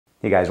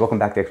Hey guys, welcome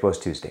back to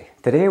Xposed Tuesday.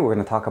 Today we're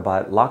going to talk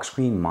about lock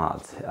screen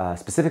mods,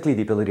 specifically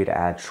the ability to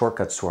add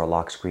shortcuts to our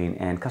lock screen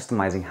and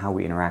customizing how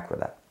we interact with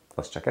that.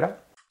 Let's check it out.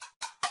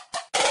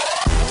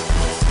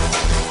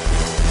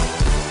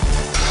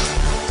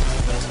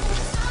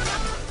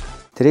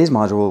 Today's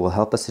module will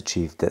help us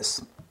achieve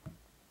this.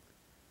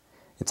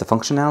 It's a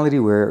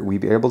functionality where we'll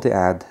be able to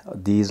add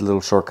these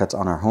little shortcuts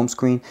on our home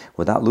screen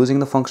without losing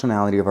the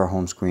functionality of our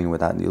home screen,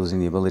 without losing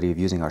the ability of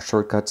using our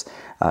shortcuts.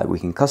 We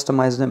can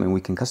customize them and we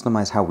can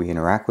customize how we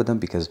interact with them,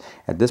 because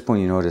at this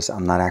point you notice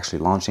I'm not actually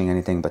launching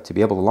anything, but to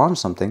be able to launch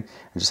something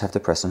I just have to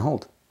press and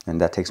hold,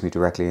 and that takes me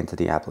directly into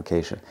the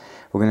application.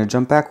 We're going to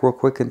jump back real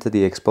quick into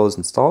the Xposed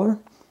installer.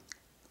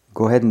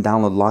 Go ahead and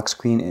download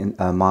Lockscreen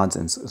mods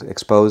and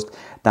Xposed.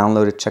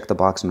 Download it, check the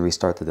box, and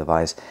restart the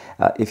device.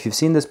 If you've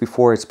seen this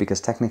before, it's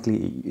because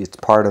technically it's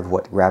part of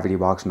what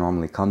GravityBox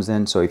normally comes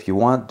in. So if you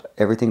want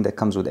everything that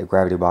comes with a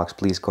GravityBox,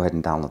 please go ahead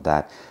and download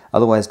that.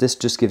 Otherwise, this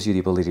just gives you the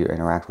ability to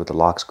interact with the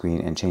lock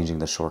screen and changing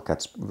the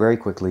shortcuts very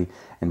quickly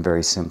and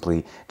very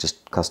simply.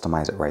 Just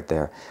customize it right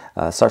there.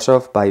 Starts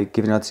off by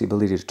giving us the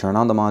ability to turn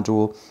on the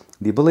module.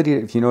 The ability,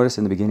 if you notice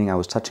in the beginning, I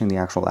was touching the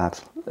actual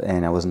apps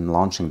and I wasn't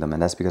launching them,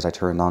 and that's because I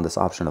turned on this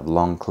option of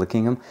long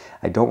clicking them.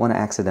 I don't want to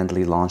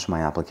accidentally launch my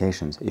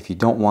applications. If you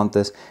don't want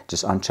this,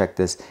 just uncheck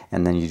this,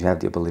 and then you have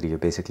the ability of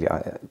basically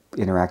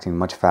interacting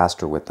much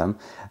faster with them.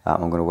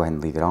 I'm going to go ahead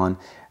and leave it on.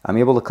 I'm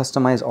able to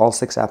customize all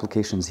 6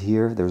 applications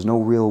here. There's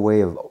no real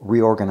way of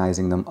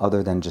reorganizing them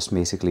other than just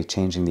basically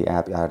changing the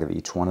app out of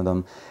each one of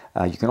them.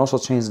 You can also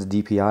change the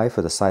DPI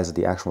for the size of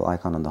the actual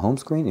icon on the home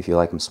screen. If you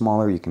like them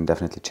smaller, you can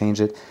definitely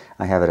change it.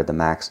 I have it at the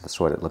max, that's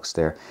what it looks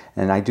there.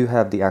 And I do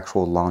have the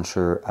actual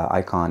launcher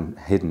icon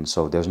hidden,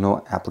 so there's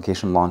no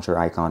application launcher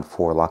icon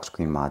for lock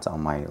screen mods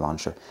on my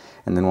launcher.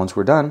 And then once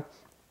we're done,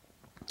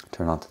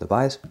 turn on to the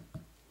device,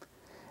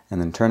 and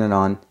then turn it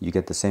on. You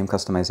get the same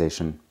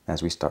customization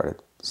as we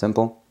started.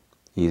 Simple,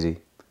 easy,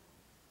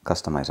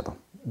 customizable.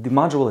 The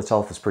module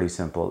itself is pretty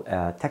simple.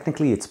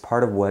 Technically, it's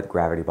part of what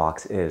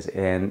GravityBox is,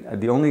 and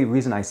the only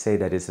reason I say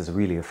that this is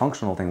really a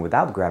functional thing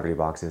without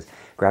GravityBox is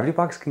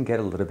GravityBox can get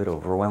a little bit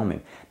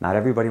overwhelming. Not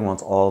everybody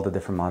wants all the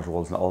different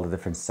modules and all the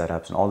different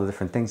setups and all the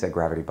different things that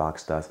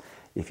GravityBox does.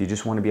 If you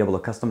just want to be able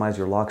to customize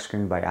your lock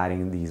screen by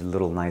adding these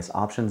little nice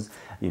options,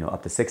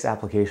 up to 6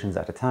 applications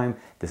at a time,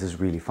 this is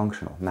really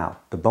functional. Now,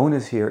 the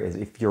bonus here is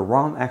if your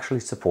ROM actually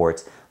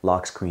supports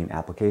lock screen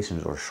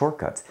applications or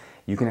shortcuts,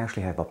 you can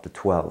actually have up to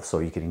 12, so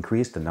you can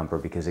increase the number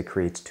because it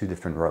creates 2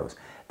 different rows.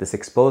 This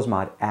Xposed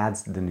mod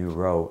adds the new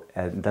row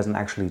and doesn't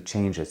actually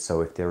change it,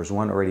 so if there's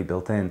one already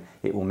built in,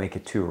 it will make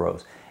it 2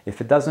 rows. If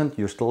it doesn't,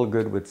 you're still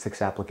good with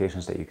 6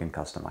 applications that you can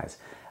customize.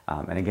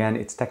 And again,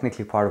 it's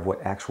technically part of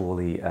what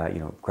actually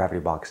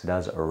GravityBox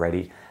does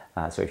already.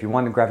 So if you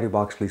want a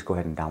GravityBox, please go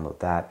ahead and download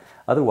that.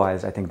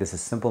 Otherwise, I think this is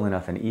simple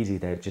enough and easy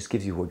that it just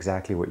gives you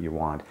exactly what you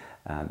want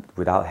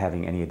without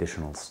having any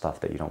additional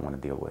stuff that you don't want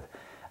to deal with.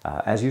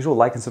 As usual,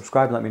 like and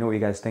subscribe. Let me know what you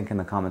guys think in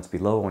the comments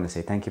below. I want to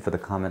say thank you for the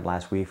comment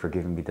last week for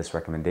giving me this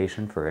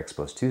recommendation for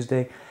Xposed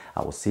Tuesday.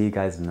 I will see you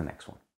guys in the next one.